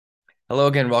Hello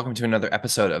again. Welcome to another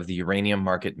episode of the Uranium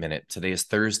Market Minute. Today is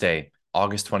Thursday,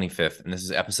 August 25th, and this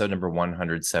is episode number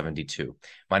 172.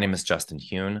 My name is Justin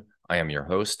Hune. I am your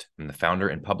host. I'm the founder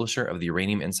and publisher of the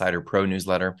Uranium Insider Pro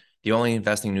newsletter, the only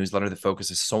investing newsletter that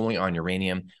focuses solely on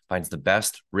uranium, finds the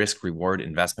best risk-reward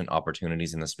investment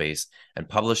opportunities in the space, and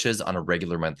publishes on a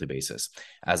regular monthly basis.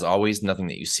 As always, nothing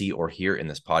that you see or hear in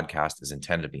this podcast is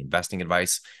intended to be investing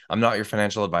advice. I'm not your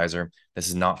financial advisor. This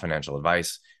is not financial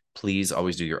advice. Please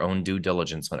always do your own due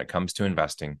diligence when it comes to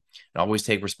investing and always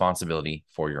take responsibility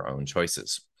for your own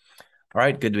choices. All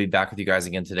right, good to be back with you guys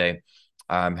again today.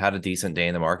 Had a decent day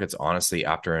in the markets, honestly,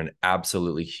 after an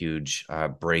absolutely huge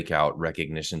breakout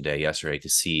recognition day yesterday to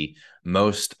see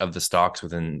most of the stocks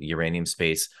within the uranium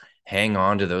space hang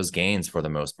on to those gains for the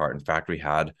most part. In fact, we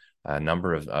had a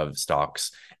number of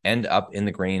stocks end up in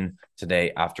the green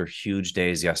today after huge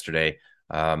days yesterday.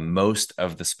 Most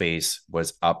of the space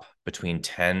was up between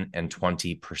 10 and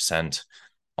 20%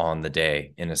 on the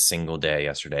day in a single day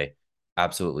yesterday.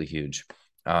 Absolutely huge.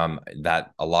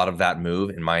 That a lot of that move,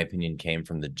 in my opinion, came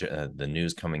from the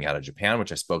news coming out of Japan,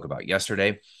 which I spoke about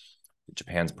yesterday.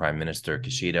 Japan's Prime Minister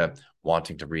Kishida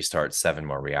wanting to restart 7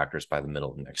 more reactors by the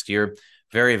middle of next year.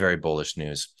 Very, very bullish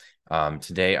news.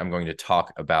 Today, I'm going to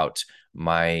talk about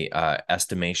my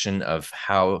estimation of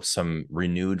how some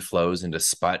renewed flows into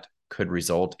SPUT could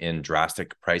result in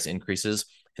drastic price increases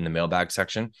in the mailbag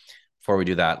section. Before we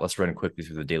do that, let's run quickly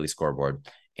through the daily scoreboard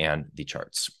and the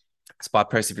charts. Spot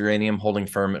price of uranium holding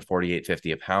firm at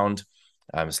 $48.50 a pound.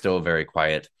 Still very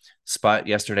quiet. SPUT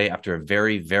yesterday, after a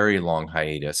very, very long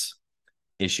hiatus,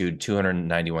 issued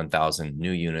 291,000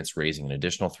 new units, raising an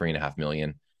additional $3.5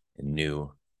 million in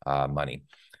new money.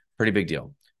 Pretty big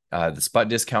deal. The SPUT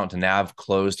discount to NAV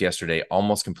closed yesterday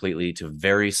almost completely to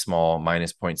very small,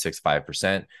 minus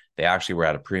 0.65%. They actually were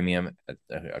at a premium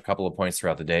a couple of points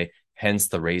throughout the day, hence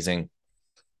the raising.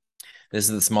 This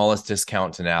is the smallest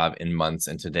discount to NAV in months,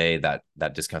 and today that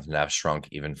discount to NAV shrunk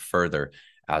even further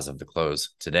as of the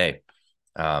close today.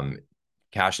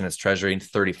 Cash in its treasury,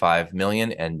 35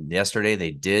 million, and yesterday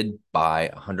they did buy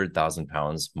 100,000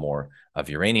 pounds more of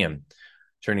uranium.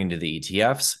 Turning to the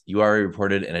ETFs, URA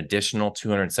reported an additional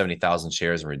 270,000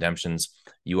 shares in redemptions.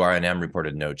 URNM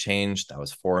reported no change. That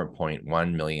was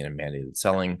 4.1 million in mandated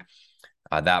selling.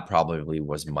 That probably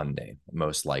was Monday,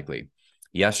 most likely.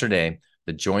 Yesterday,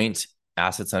 the joint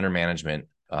assets under management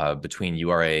between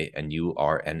URA and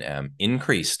URNM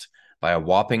increased by a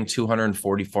whopping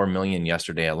 244 million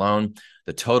yesterday alone.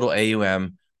 The total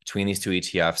AUM between these two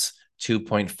ETFs,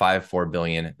 2.54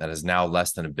 billion. That is now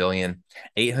less than a billion.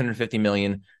 850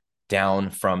 million down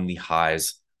from the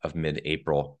highs of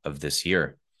mid-April of this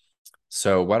year.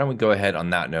 So why don't we go ahead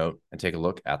on that note and take a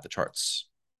look at the charts.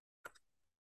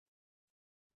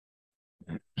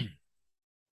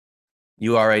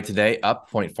 URA today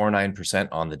up 0.49%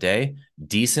 on the day.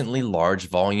 Decently large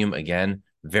volume again.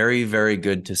 Very, very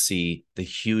good to see the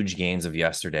huge gains of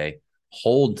yesterday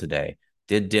hold today.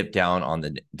 Did dip down on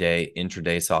the day.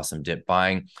 Intraday saw some dip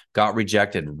buying. Got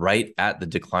rejected right at the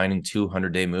declining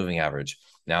 200-day moving average.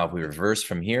 Now, if we reverse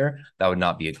from here, that would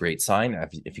not be a great sign.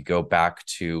 If you go back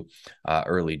to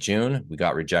early June, we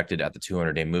got rejected at the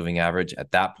 200-day moving average.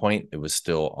 At that point, it was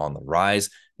still on the rise.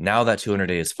 Now that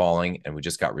 200-day is falling and we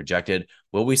just got rejected.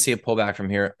 Will we see a pullback from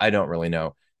here? I don't really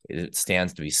know. It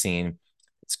stands to be seen.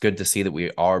 It's good to see that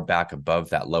we are back above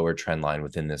that lower trend line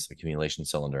within this accumulation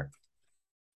cylinder.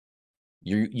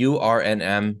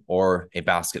 URNM, or a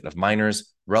basket of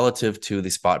miners, relative to the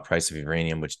spot price of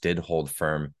uranium, which did hold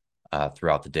firm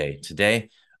throughout the day. Today,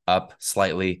 up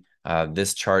slightly.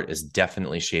 This chart is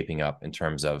definitely shaping up in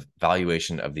terms of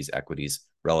valuation of these equities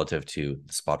relative to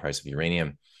the spot price of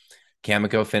uranium.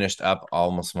 Cameco finished up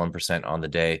almost 1% on the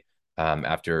day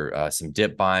after some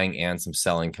dip buying and some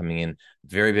selling coming in.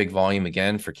 Very big volume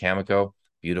again for Cameco.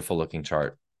 Beautiful looking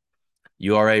chart.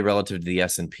 URA relative to the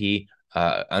S&P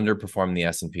underperformed the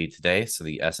S&P today. So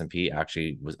the S&P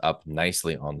actually was up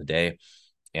nicely on the day.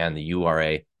 And the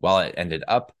URA, while it ended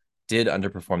up, did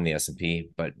underperform the S&P,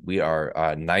 but we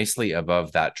are nicely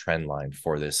above that trend line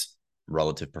for this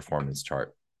relative performance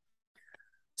chart.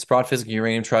 Sprott Physical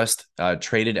Uranium Trust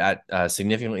traded at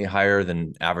significantly higher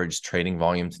than average trading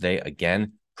volume today.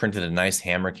 Again, printed a nice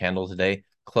hammer candle today,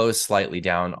 closed slightly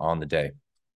down on the day.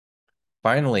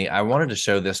 Finally, I wanted to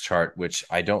show this chart, which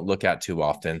I don't look at too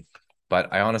often,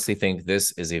 but I honestly think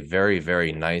this is a very,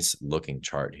 very nice looking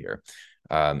chart here.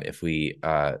 If we,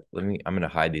 I'm going to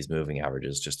hide these moving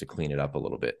averages just to clean it up a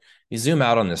little bit. You zoom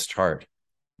out on this chart.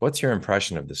 What's your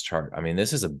impression of this chart? I mean,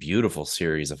 this is a beautiful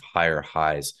series of higher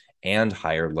highs and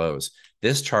higher lows.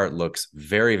 This chart looks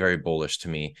very, very bullish to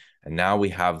me. And now we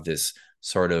have this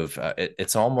sort of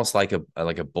it's almost like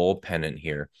a bull pennant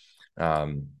here,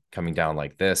 coming down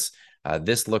like this.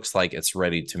 This looks like it's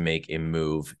ready to make a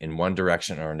move in one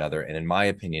direction or another. And in my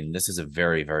opinion, this is a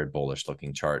very, very bullish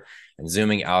looking chart. And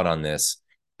zooming out on this,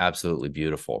 absolutely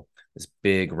beautiful. This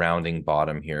big rounding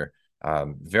bottom here.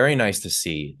 Very nice to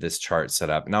see this chart set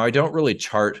up. Now, I don't really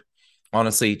chart.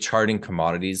 Honestly, charting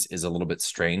commodities is a little bit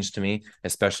strange to me,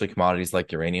 especially commodities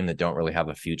like uranium that don't really have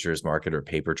a futures market or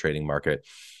paper trading market.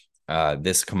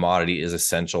 This commodity is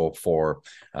essential for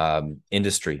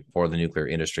industry, for the nuclear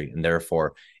industry, and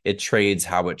therefore it trades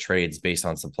how it trades based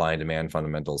on supply and demand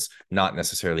fundamentals, not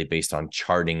necessarily based on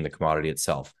charting the commodity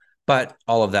itself. But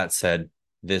all of that said,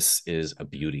 this is a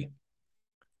beauty.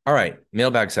 All right,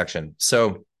 mailbag section.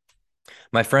 So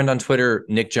my friend on Twitter,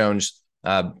 Nick Jones,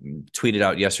 tweeted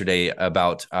out yesterday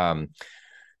about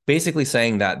basically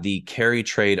saying that the carry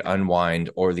trade unwind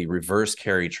or the reverse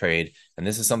carry trade, and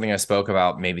this is something I spoke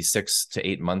about maybe 6 to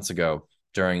 8 months ago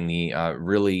during the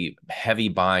really heavy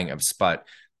buying of SPUT,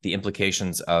 the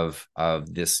implications of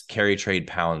this carry trade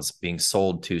pounds being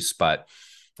sold to SPUT.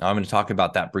 I'm going to talk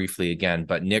about that briefly again,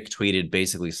 but Nick tweeted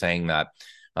basically saying that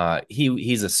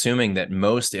he's assuming that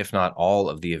most, if not all,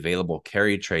 of the available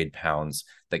carry trade pounds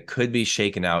that could be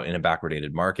shaken out in a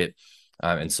backwardated market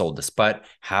and sold to SPUT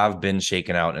have been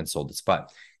shaken out and sold to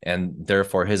SPUT. And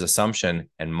therefore, his assumption,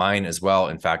 and mine as well,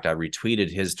 in fact, I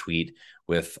retweeted his tweet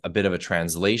with a bit of a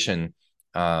translation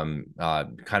kind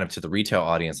of to the retail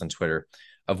audience on Twitter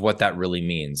of what that really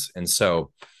means. And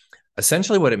so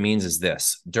essentially what it means is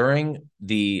this: during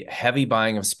the heavy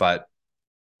buying of SPUT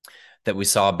that we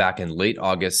saw back in late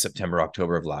August, September,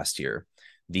 October of last year,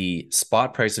 the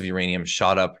spot price of uranium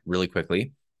shot up really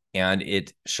quickly, and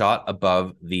it shot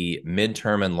above the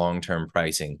midterm and long-term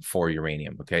pricing for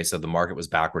uranium. Okay, so the market was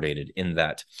backwardated in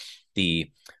that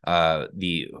the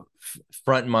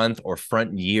front month or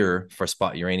front year for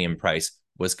spot uranium price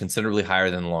was considerably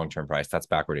higher than the long-term price. That's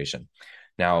backwardation.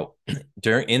 Now,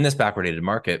 in this backwardated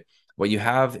market, what you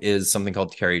have is something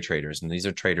called carry traders, and these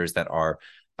are traders that are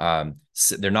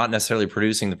they're not necessarily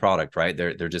producing the product, right?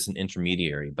 They're just an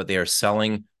intermediary, but they are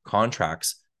selling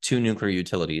contracts to nuclear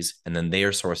utilities, and then they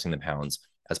are sourcing the pounds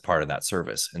as part of that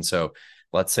service. And so,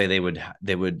 let's say they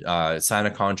would sign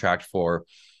a contract for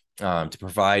to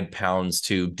provide pounds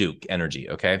to Duke Energy,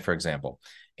 okay, for example,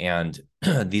 and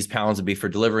these pounds would be for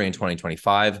delivery in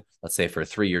 2025, let's say for a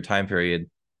 3-year time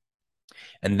period,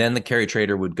 and then the carry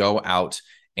trader would go out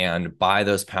and buy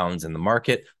those pounds in the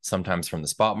market, sometimes from the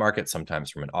spot market, sometimes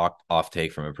from an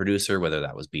offtake from a producer, whether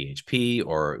that was BHP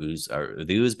or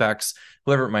the Uzbeks,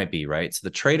 whoever it might be, right? So the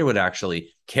trader would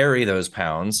actually carry those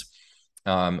pounds,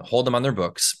 hold them on their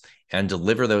books, and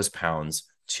deliver those pounds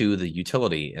to the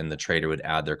utility. And the trader would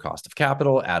add their cost of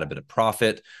capital, add a bit of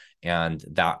profit. And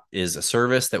that is a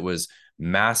service that was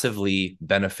massively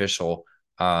beneficial,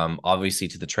 obviously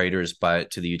to the traders,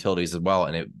 but to the utilities as well.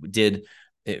 And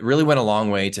it really went a long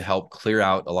way to help clear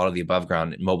out a lot of the above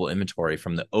ground mobile inventory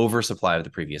from the oversupply of the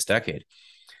previous decade.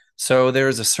 So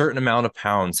there's a certain amount of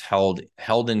pounds held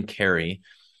in carry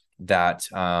that,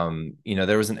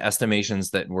 there was an estimations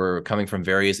that were coming from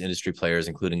various industry players,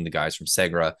 including the guys from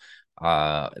Segra.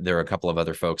 There are a couple of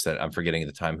other folks that I'm forgetting at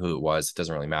the time who it was. It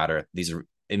doesn't really matter. These are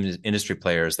industry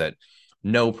players that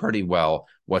know pretty well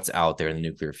what's out there in the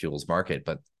nuclear fuels market,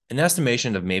 but an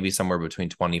estimation of maybe somewhere between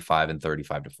 25 and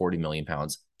 35 to 40 million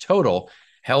pounds total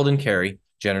held in carry,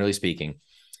 generally speaking.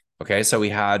 Okay, so we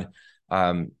had,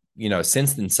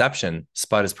 since the inception,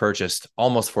 SPUT has purchased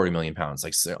almost 40 million pounds,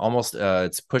 like almost,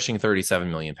 it's pushing 37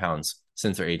 million pounds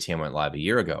since their ATM went live a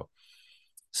year ago.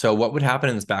 So what would happen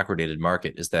in this backwardated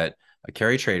market is that a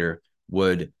carry trader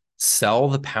would sell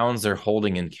the pounds they're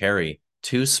holding in carry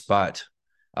to SPUT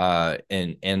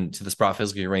and to the Sprott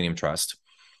Physical Uranium Trust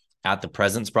at the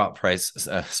present spot price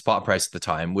at the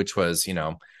time, which was,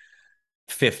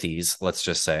 50s, let's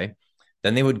just say.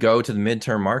 Then they would go to the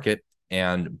midterm market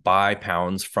and buy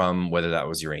pounds from whether that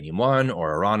was Uranium One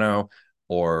or Orano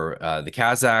or the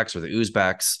Kazakhs or the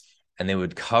Uzbeks, and they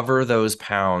would cover those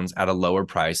pounds at a lower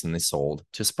price than they sold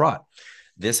to Sprott.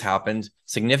 This happened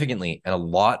significantly, and a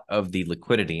lot of the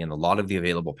liquidity and a lot of the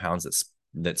available pounds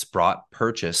that Sprott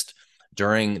purchased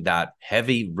during that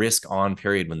heavy risk on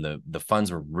period when the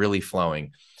funds were really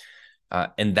flowing.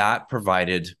 And that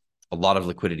provided a lot of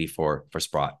liquidity for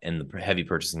Sprott and the heavy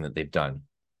purchasing that they've done.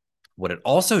 What it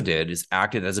also did is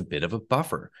acted as a bit of a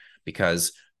buffer,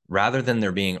 because rather than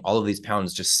there being all of these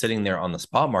pounds just sitting there on the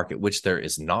spot market, which there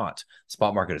is not,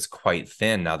 spot market is quite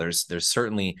thin. Now there's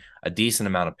certainly a decent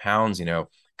amount of pounds, a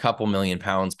couple million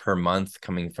pounds per month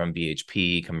coming from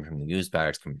BHP, coming from the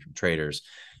Uzbeks, coming from traders.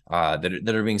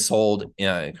 that are being sold,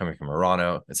 coming from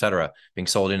Orano, et cetera, being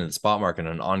sold into the spot market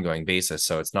on an ongoing basis.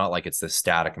 So it's not like it's this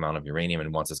static amount of uranium,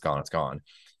 and once it's gone, it's gone.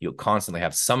 You'll constantly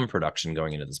have some production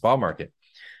going into the spot market.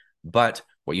 But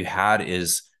what you had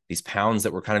is these pounds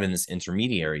that were kind of in this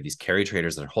intermediary, these carry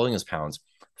traders that are holding those pounds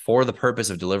for the purpose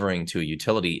of delivering to a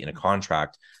utility in a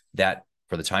contract that,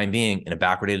 for the time being, in a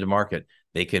backwardated market,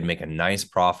 they could make a nice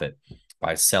profit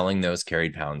by selling those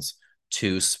carried pounds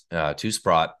to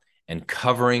Sprott and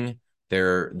covering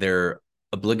their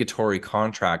obligatory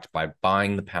contract by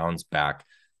buying the pounds back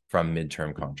from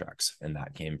midterm contracts. And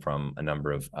that came from a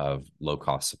number of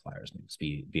low-cost suppliers,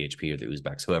 maybe BHP or the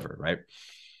Uzbeks, whoever, right?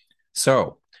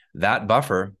 So that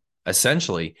buffer,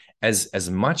 essentially, as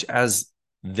much as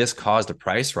this caused a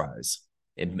price rise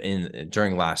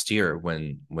during last year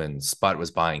when Spot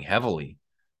was buying heavily,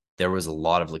 there was a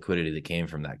lot of liquidity that came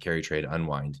from that carry trade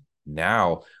unwind.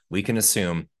 Now we can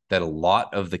assume that a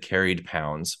lot of the carried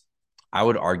pounds, I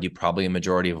would argue probably a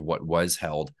majority of what was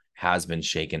held, has been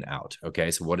shaken out.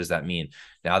 Okay, so what does that mean?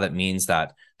 Now that means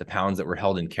that the pounds that were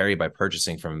held in carry by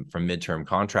purchasing from midterm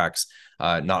contracts,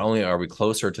 not only are we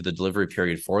closer to the delivery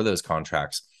period for those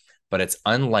contracts, but it's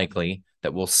unlikely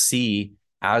that we'll see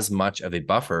as much of a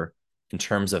buffer in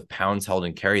terms of pounds held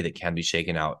in carry that can be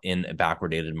shaken out in a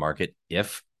backwardated market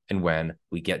if and when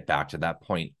we get back to that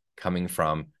point, coming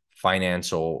from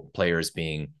financial players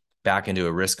being back into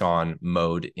a risk-on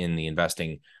mode in the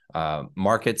investing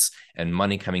markets and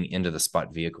money coming into the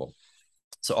spot vehicle.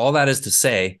 So all that is to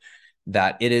say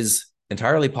that it is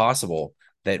entirely possible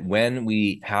that when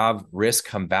we have risk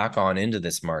come back on into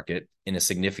this market in a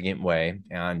significant way,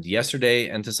 and yesterday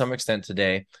and to some extent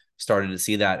today started to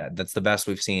see that, that's the best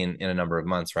we've seen in a number of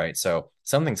months, right? So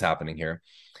something's happening here.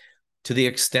 To the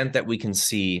extent that we can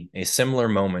see a similar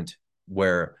moment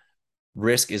where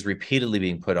risk is repeatedly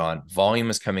being put on,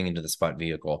 volume is coming into the spot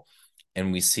vehicle,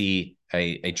 and we see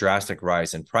a drastic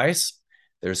rise in price,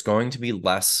 there's going to be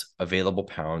less available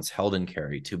pounds held in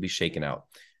carry to be shaken out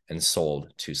and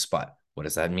sold to spot. What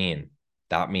does that mean?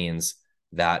 That means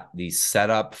that the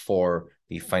setup for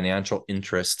the financial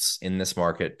interests in this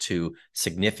market to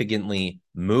significantly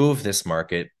move this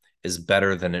market is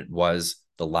better than it was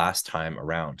the last time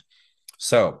around.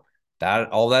 So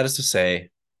that all that is to say,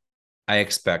 I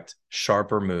expect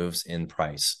sharper moves in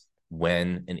price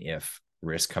when and if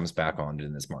risk comes back on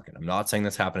in this market. I'm not saying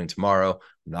that's happening tomorrow.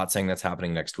 I'm not saying that's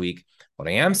happening next week. What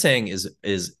I am saying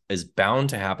is bound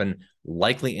to happen,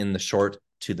 likely in the short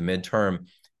to the midterm,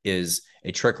 is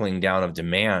a trickling down of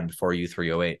demand for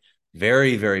U3O8.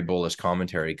 Very, very bullish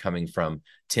commentary coming from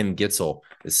Tim Gitzel,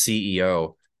 the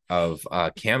CEO of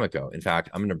Cameco. In fact,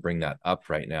 I'm going to bring that up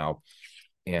right now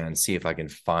and see if I can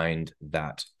find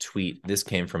that tweet. This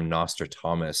came from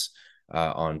Nostradamus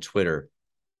on Twitter.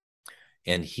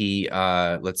 And he,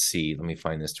 let's see, let me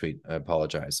find this tweet. I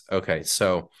apologize. Okay,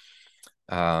 so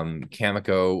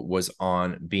Cameco was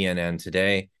on BNN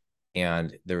today,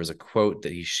 and there was a quote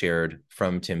that he shared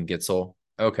from Tim Gitzel.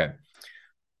 Okay.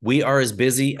 We are as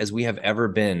busy as we have ever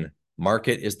been.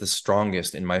 Market is the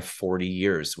strongest in my 40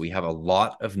 years. We have a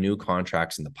lot of new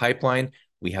contracts in the pipeline.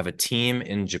 We have a team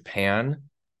in Japan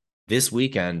this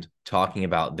weekend talking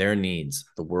about their needs.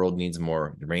 The world needs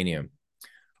more uranium.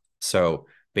 So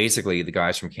basically, the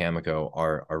guys from Cameco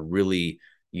are really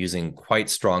using quite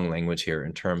strong language here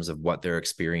in terms of what they're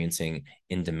experiencing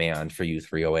in demand for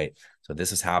U3O8. So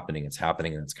this is happening, it's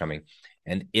happening, and it's coming.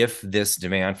 And if this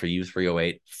demand for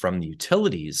U3O8 from the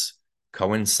utilities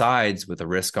coincides with a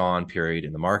risk-on period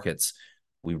in the markets,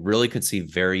 we really could see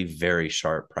very, very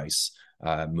sharp price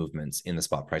movements in the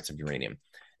spot price of uranium.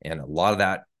 And a lot of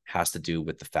that has to do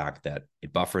with the fact that a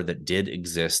buffer that did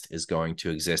exist is going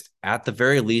to exist at the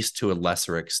very least to a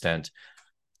lesser extent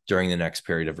during the next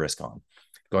period of risk on.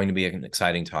 Going to be an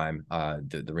exciting time,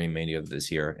 the remainder of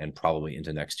this year and probably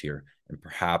into next year and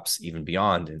perhaps even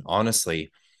beyond. And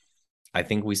honestly, I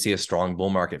think we see a strong bull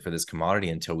market for this commodity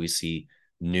until we see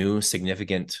new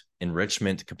significant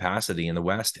enrichment capacity in the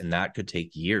West, and that could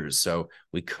take years. So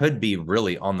we could be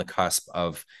really on the cusp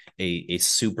of a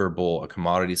Super Bowl, a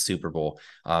commodity Super Bowl,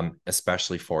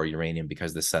 especially for uranium,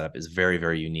 because this setup is very,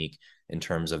 very unique in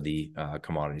terms of the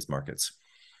commodities markets.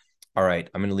 All right,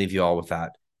 I'm going to leave you all with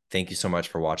that. Thank you so much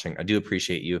for watching. I do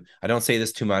appreciate you. I don't say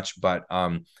this too much, but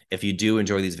if you do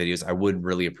enjoy these videos, I would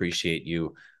really appreciate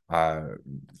you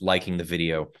liking the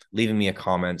video, leaving me a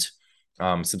comment,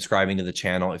 subscribing to the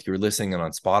channel. If you're listening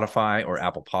on Spotify or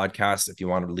Apple Podcasts, if you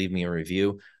wanted to leave me a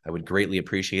review, I would greatly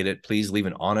appreciate it. Please leave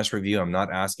an honest review. I'm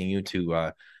not asking you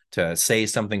to say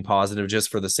something positive just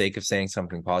for the sake of saying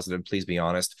something positive. Please be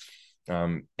honest.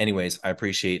 Anyways, I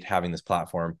appreciate having this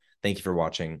platform. Thank you for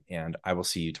watching, and I will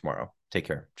see you tomorrow. Take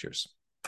care. Cheers.